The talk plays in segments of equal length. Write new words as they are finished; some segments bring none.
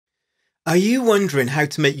Are you wondering how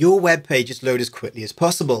to make your web pages load as quickly as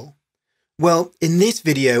possible? Well, in this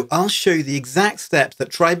video, I'll show you the exact steps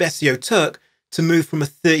that Tribe SEO took to move from a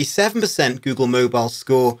 37% Google mobile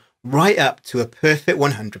score right up to a perfect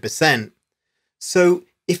 100%. So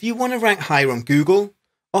if you want to rank higher on Google,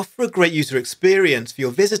 offer a great user experience for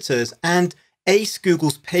your visitors, and ace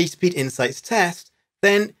Google's PageSpeed Insights test,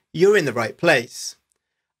 then you're in the right place.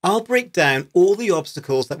 I'll break down all the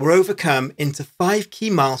obstacles that were overcome into 5 key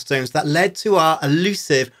milestones that led to our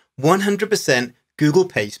elusive 100% Google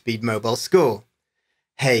PageSpeed mobile score.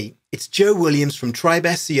 Hey, it's Joe Williams from Tribe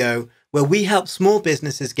SEO, where we help small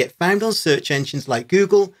businesses get found on search engines like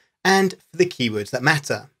Google and for the keywords that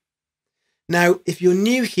matter. Now, if you're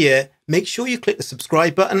new here, make sure you click the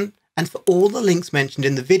subscribe button, and for all the links mentioned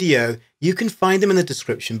in the video, you can find them in the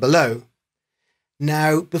description below.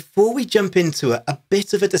 Now, before we jump into it, a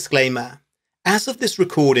bit of a disclaimer. As of this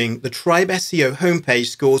recording, the Tribe SEO homepage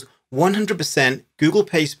scores 100% Google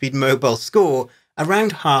PageSpeed mobile score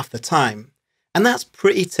around half the time. And that's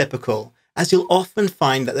pretty typical, as you'll often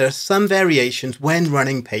find that there are some variations when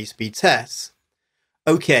running PageSpeed tests.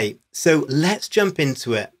 Okay, so let's jump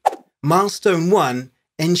into it. Milestone 1,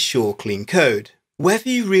 ensure clean code. Whether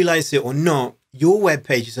you realize it or not, your web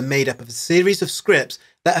pages are made up of a series of scripts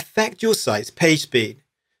that affect your site's page speed.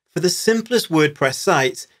 For the simplest WordPress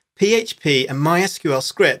sites, PHP and MySQL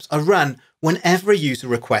scripts are run whenever a user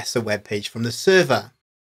requests a web page from the server.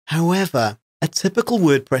 However, a typical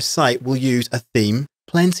WordPress site will use a theme,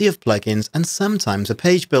 plenty of plugins, and sometimes a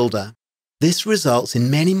page builder. This results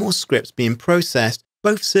in many more scripts being processed,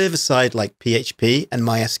 both server-side like PHP and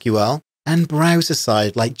MySQL, and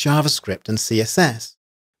browser-side like JavaScript and CSS.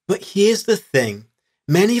 But here's the thing.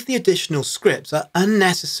 Many of the additional scripts are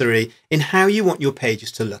unnecessary in how you want your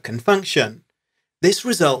pages to look and function. This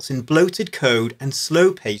results in bloated code and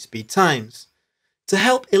slow page speed times. To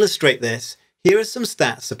help illustrate this, here are some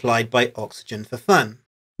stats supplied by Oxygen for Fun.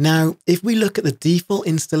 Now, if we look at the default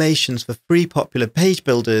installations for 3 popular page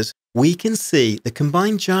builders, we can see the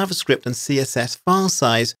combined JavaScript and CSS file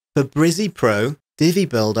size for Brizy Pro, Divi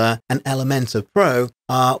Builder, and Elementor Pro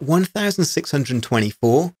are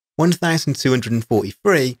 1624,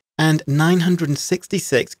 1243, and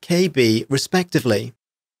 966 KB respectively.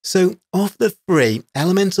 So of the 3,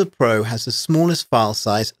 Elementor Pro has the smallest file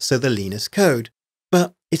size, so the leanest code.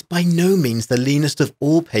 But it's by no means the leanest of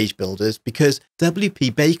all page builders, because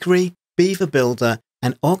WP Bakery, Beaver Builder,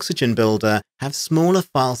 and Oxygen Builder have smaller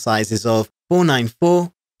file sizes of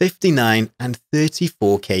 494, 59, and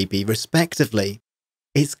 34 KB respectively.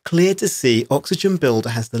 It's clear to see Oxygen Builder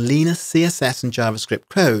has the leanest CSS and JavaScript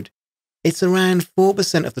code. It's around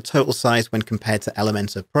 4% of the total size when compared to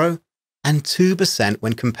Elementor Pro, and 2%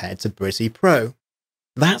 when compared to Brizy Pro.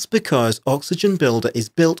 That's because Oxygen Builder is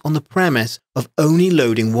built on the premise of only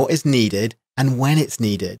loading what is needed and when it's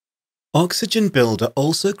needed. Oxygen Builder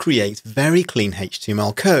also creates very clean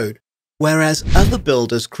HTML code, whereas other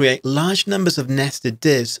builders create large numbers of nested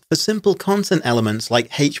divs for simple content elements like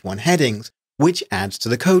H1 headings, which adds to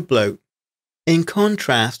the code bloat. In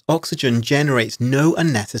contrast, Oxygen generates no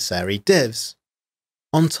unnecessary divs.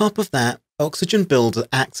 On top of that, Oxygen Builder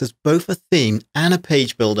acts as both a theme and a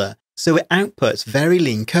page builder, so it outputs very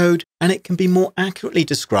lean code and it can be more accurately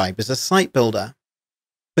described as a site builder.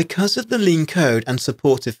 Because of the lean code and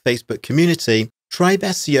supportive Facebook community, Tribe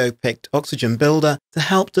SEO picked Oxygen Builder to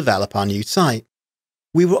help develop our new site.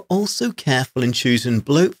 We were also careful in choosing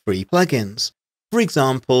bloat-free plugins. For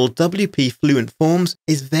example, WP Fluent Forms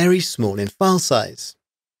is very small in file size.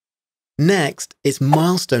 Next is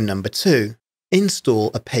milestone number 2,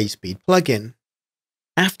 install a PageSpeed plugin.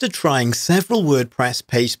 After trying several WordPress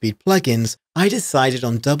PageSpeed plugins, I decided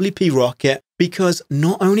on WP Rocket because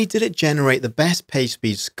not only did it generate the best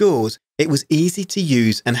PageSpeed scores, it was easy to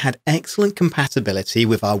use and had excellent compatibility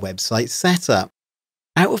with our website setup.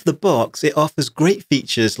 Out of the box, it offers great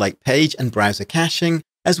features like page and browser caching,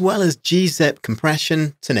 as well as gzip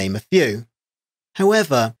compression, to name a few.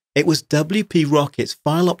 However, it was WP Rocket's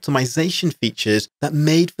file optimization features that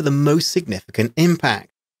made for the most significant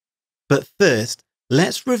impact. But first,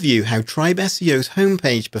 let's review how Tribe SEO's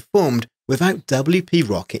homepage performed without WP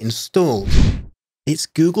Rocket installed. Its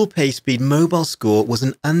Google PageSpeed mobile score was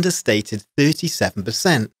an understated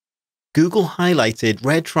 37%. Google highlighted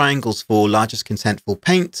red triangles for largest contentful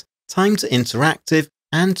paint, time to interactive,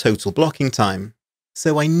 and total blocking time.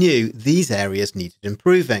 So I knew these areas needed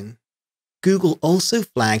improving. Google also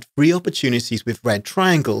flagged 3 opportunities with red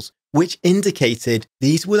triangles, which indicated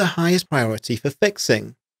these were the highest priority for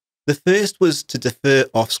fixing. The first was to defer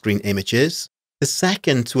off-screen images, the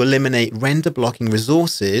second to eliminate render blocking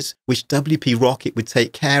resources, which WP Rocket would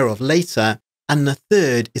take care of later, and the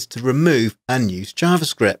third is to remove unused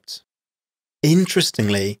JavaScript.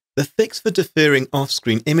 Interestingly, the fix for deferring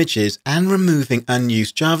off-screen images and removing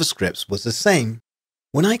unused JavaScript was the same.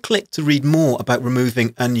 When I clicked to read more about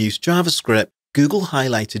removing unused JavaScript, Google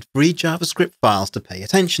highlighted 3 JavaScript files to pay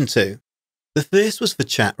attention to. The first was for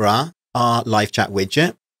ChatRA, our live chat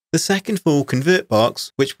widget, the second for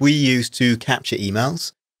ConvertBox, which we use to capture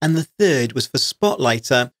emails, and the third was for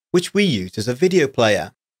Spotlighter, which we used as a video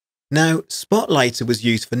player. Now, Spotlighter was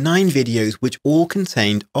used for 9 videos which all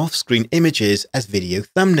contained off-screen images as video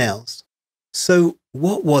thumbnails. So,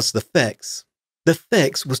 what was the fix? The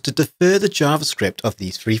fix was to defer the JavaScript of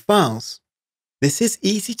these 3 files. This is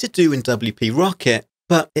easy to do in WP Rocket,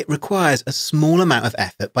 but it requires a small amount of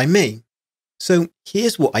effort by me. So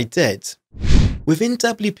here's what I did. Within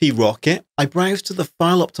WP Rocket, I browsed to the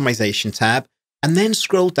File Optimization tab and then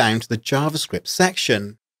scrolled down to the JavaScript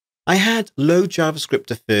section. I had Load JavaScript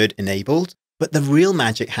Deferred enabled, but the real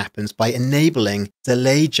magic happens by enabling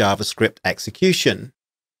Delay JavaScript Execution.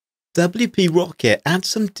 WP Rocket adds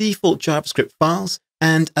some default JavaScript files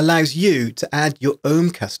and allows you to add your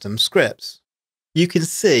own custom scripts. You can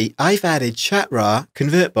see I've added ChatRA,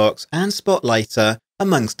 ConvertBox and Spotlighter,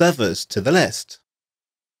 amongst others, to the list.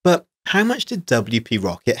 But how much did WP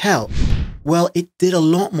Rocket help? Well, it did a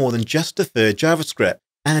lot more than just defer JavaScript,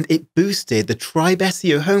 and it boosted the Tribe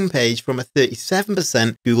SEO homepage from a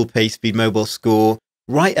 37% Google PageSpeed mobile score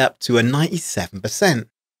right up to a 97%.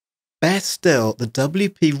 Best still, the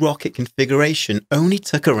WP Rocket configuration only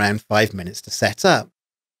took around 5 minutes to set up.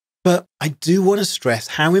 But I do want to stress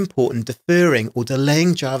how important deferring or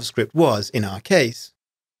delaying JavaScript was in our case.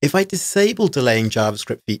 If I disable delaying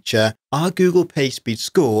JavaScript feature, our Google PageSpeed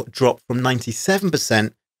score dropped from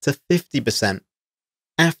 97% to 50%.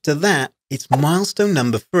 After that, it's milestone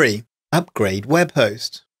number 3, upgrade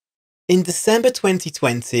Webhost. In December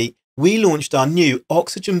 2020, we launched our new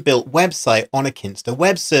Oxygen-built website on a Kinsta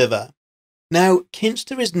web server. Now,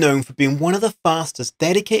 Kinsta is known for being one of the fastest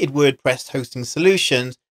dedicated WordPress hosting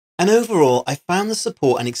solutions, and overall, I found the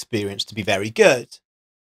support and experience to be very good.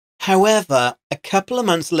 However, a couple of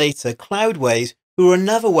months later, Cloudways, who are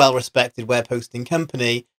another well-respected web hosting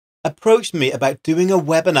company, approached me about doing a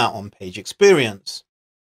webinar on page experience.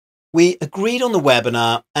 We agreed on the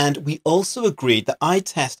webinar, and we also agreed that I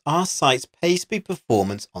test our site's PageSpeed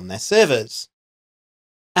performance on their servers.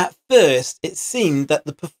 At first, it seemed that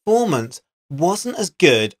the performance wasn't as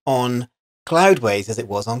good on Cloudways as it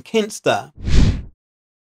was on Kinsta.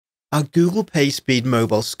 Our Google PageSpeed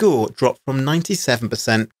mobile score dropped from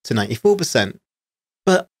 97% to 94%.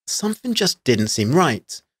 But something just didn't seem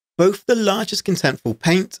right. Both the largest contentful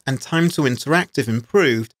paint and time to interactive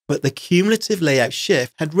improved, but the cumulative layout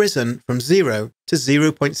shift had risen from 0 to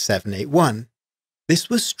 0.781. This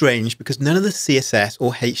was strange because none of the CSS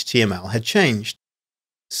or HTML had changed.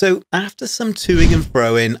 So after some toing and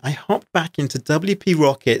froing, I hopped back into WP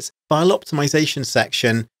Rocket's file optimization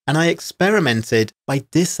section and I experimented by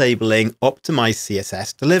disabling optimized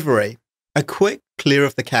CSS delivery. A quick clear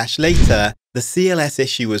of the cache later, the CLS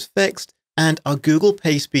issue was fixed and our Google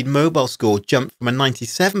PageSpeed mobile score jumped from a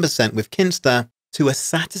 97% with Kinsta to a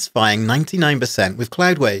satisfying 99% with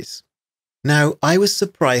Cloudways. Now, I was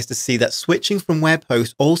surprised to see that switching from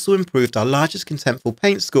Webhost also improved our largest contentful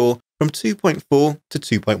paint score from 2.4 to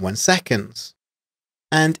 2.1 seconds.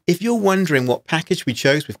 And if you're wondering what package we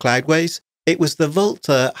chose with Cloudways, it was the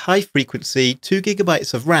Volta high-frequency 2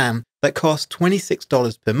 GB of RAM that cost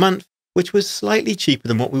 $26 per month, which was slightly cheaper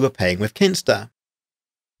than what we were paying with Kinsta.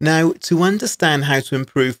 Now, to understand how to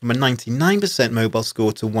improve from a 99% mobile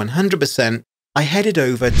score to 100%, I headed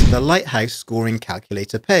over to the Lighthouse scoring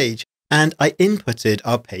calculator page, and I inputted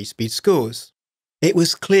our PageSpeed scores. It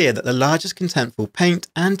was clear that the largest contentful paint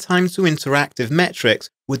and time to interactive metrics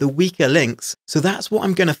were the weaker links, so that's what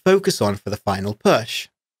I'm going to focus on for the final push.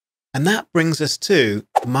 And that brings us to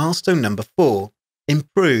milestone number 4,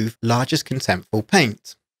 improve largest contentful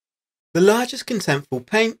paint. The largest contentful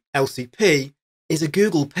paint, LCP, is a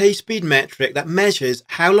Google PageSpeed metric that measures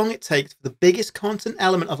how long it takes for the biggest content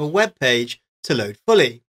element of a web page to load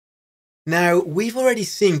fully. Now, we've already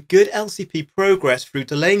seen good LCP progress through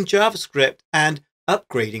delaying JavaScript and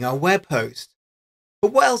upgrading our web host.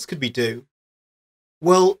 But what else could we do?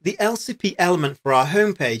 Well, the LCP element for our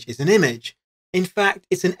homepage is an image. In fact,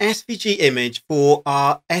 it's an SVG image for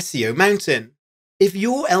our SEO mountain. If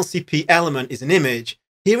your LCP element is an image,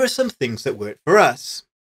 here are some things that work for us.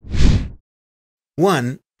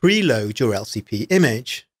 1. Preload your LCP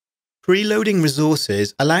image. Preloading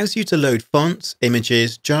resources allows you to load fonts,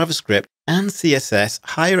 images, JavaScript, and CSS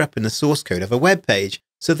higher up in the source code of a web page,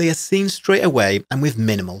 so they are seen straight away and with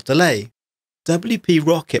minimal delay. WP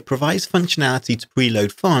Rocket provides functionality to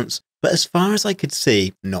preload fonts, but as far as I could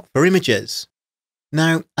see, not for images.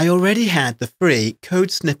 Now, I already had the free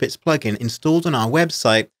Code Snippets plugin installed on our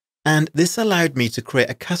website, and this allowed me to create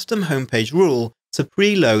a custom homepage rule to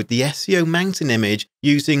preload the SEO mountain image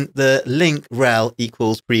using the link rel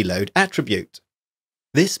equals preload attribute.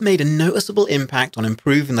 This made a noticeable impact on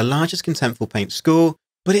improving the largest Contentful paint score,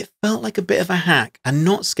 but it felt like a bit of a hack and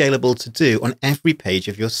not scalable to do on every page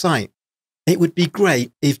of your site. It would be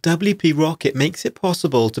great if WP Rocket makes it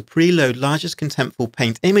possible to preload largest Contentful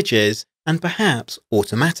paint images and perhaps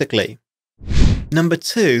automatically. Number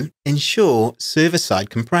 2, ensure server-side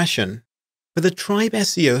compression. For the Tribe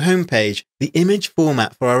SEO homepage, the image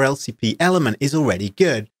format for our LCP element is already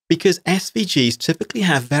good because SVGs typically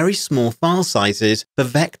have very small file sizes for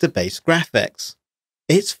vector-based graphics.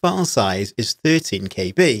 Its file size is 13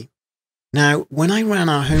 KB. Now, when I ran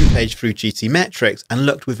our homepage through GTmetrix and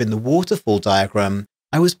looked within the waterfall diagram,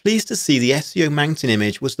 I was pleased to see the SEO mountain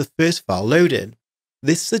image was the first file loaded.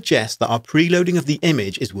 This suggests that our preloading of the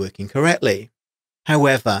image is working correctly.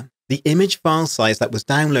 However, the image file size that was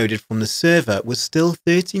downloaded from the server was still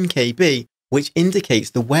 13 KB, which indicates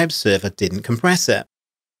the web server didn't compress it.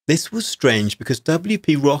 This was strange because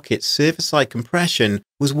WP Rocket's server-side compression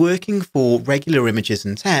was working for regular images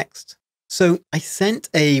and text. So I sent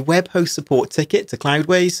a Webhost support ticket to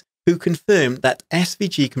Cloudways, who confirmed that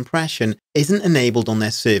SVG compression isn't enabled on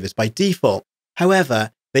their servers by default.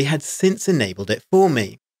 However, they had since enabled it for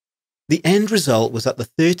me. The end result was that the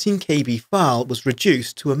 13 KB file was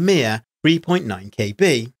reduced to a mere 3.9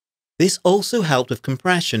 KB. This also helped with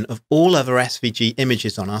compression of all other SVG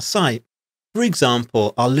images on our site. For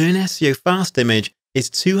example, our Learn SEO Fast image is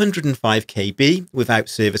 205 KB without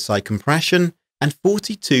server-side compression and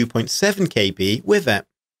 42.7 KB with it.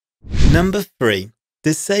 Number 3.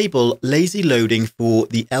 Disable lazy loading for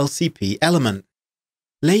the LCP element.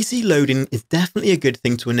 Lazy loading is definitely a good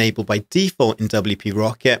thing to enable by default in WP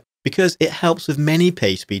Rocket because it helps with many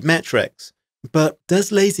page speed metrics. But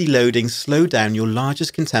does lazy loading slow down your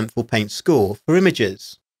largest Contentful paint score for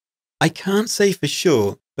images? I can't say for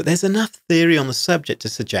sure, but there's enough theory on the subject to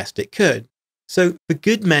suggest it could. So for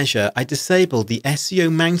good measure, I disabled the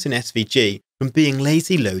SEO mountain SVG from being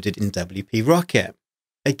lazy loaded in WP Rocket.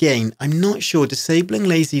 Again, I'm not sure disabling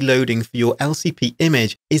lazy loading for your LCP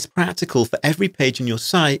image is practical for every page on your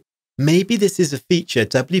site. Maybe this is a feature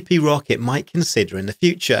WP Rocket might consider in the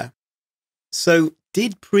future. So,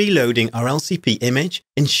 did preloading our LCP image,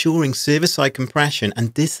 ensuring server-side compression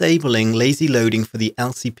and disabling lazy loading for the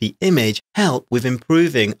LCP image help with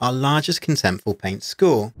improving our largest Contentful paint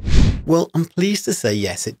score? Well, I'm pleased to say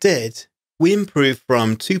yes, it did. We improved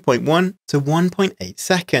from 2.1 to 1.8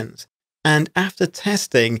 seconds. And after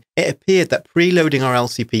testing, it appeared that preloading our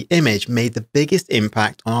LCP image made the biggest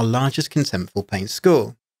impact on our largest Contentful paint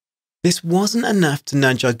score. This wasn't enough to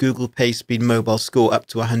nudge our Google PageSpeed mobile score up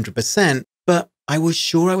to 100%, but I was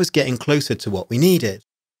sure I was getting closer to what we needed.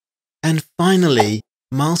 And finally,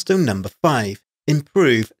 milestone number 5,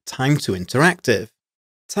 improve time to interactive.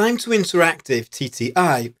 Time to interactive,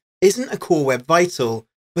 TTI, isn't a core web vital,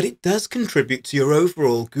 but it does contribute to your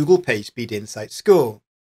overall Google PageSpeed Insight score.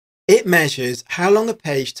 It measures how long a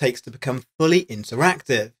page takes to become fully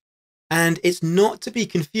interactive, and it's not to be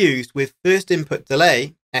confused with first input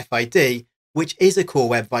delay, FID, which is a core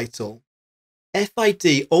web vital.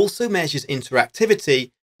 FID also measures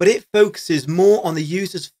interactivity, but it focuses more on the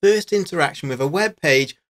user's first interaction with a web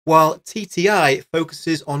page, while TTI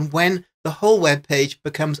focuses on when the whole web page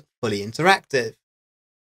becomes fully interactive.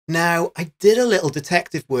 Now, I did a little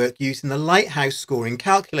detective work using the Lighthouse scoring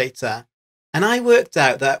calculator, and I worked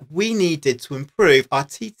out that we needed to improve our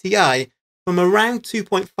TTI from around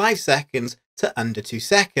 2.5 seconds to under 2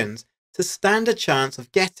 seconds to stand a chance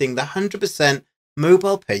of getting the 100%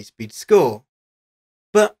 mobile page speed score.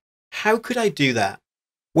 But how could I do that?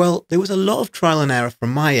 Well, there was a lot of trial and error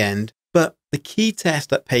from my end, but the key test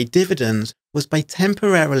that paid dividends was by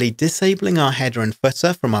temporarily disabling our header and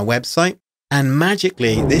footer from our website, and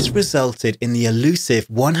magically this resulted in the elusive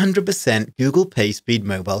 100% Google PageSpeed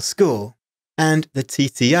mobile score. And the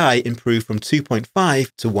TTI improved from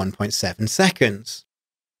 2.5 to 1.7 seconds.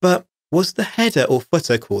 But was the header or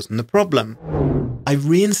footer causing the problem? I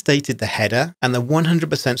reinstated the header and the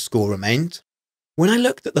 100% score remained. When I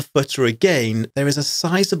looked at the footer again, there is a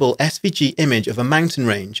sizable SVG image of a mountain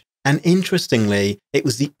range, and interestingly, it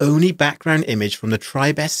was the only background image from the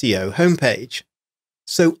Tribe SEO homepage.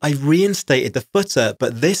 So I reinstated the footer,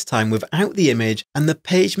 but this time without the image, and the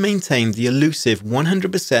page maintained the elusive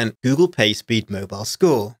 100% Google PageSpeed mobile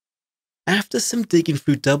score. After some digging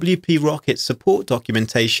through WP Rocket's support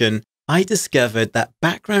documentation, I discovered that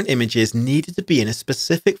background images needed to be in a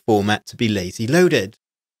specific format to be lazy loaded.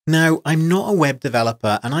 Now, I'm not a web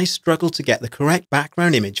developer and I struggle to get the correct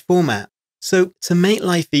background image format. So to make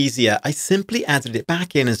life easier, I simply added it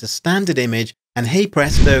back in as a standard image, and hey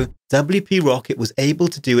presto, WP Rocket was able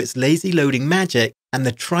to do its lazy loading magic and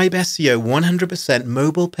the Tribe SEO 100%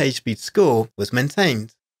 mobile page speed score was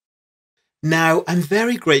maintained. Now, I'm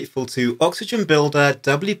very grateful to Oxygen Builder,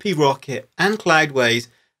 WP Rocket and Cloudways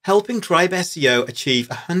helping Tribe SEO achieve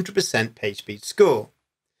 100% page speed score.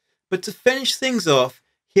 But to finish things off,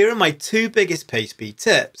 here are my two biggest page speed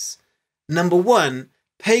tips. Number one,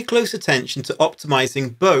 pay close attention to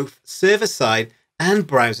optimizing both server-side and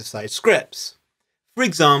browser-side scripts. For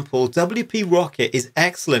example, WP Rocket is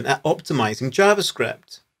excellent at optimizing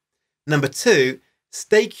JavaScript. Number two,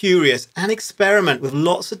 stay curious and experiment with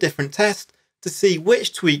lots of different tests to see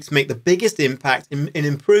which tweaks make the biggest impact in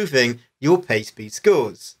improving your page speed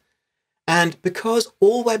scores. And because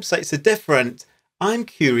all websites are different, I'm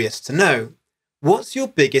curious to know, what's your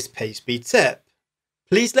biggest page speed tip?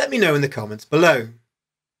 Please let me know in the comments below.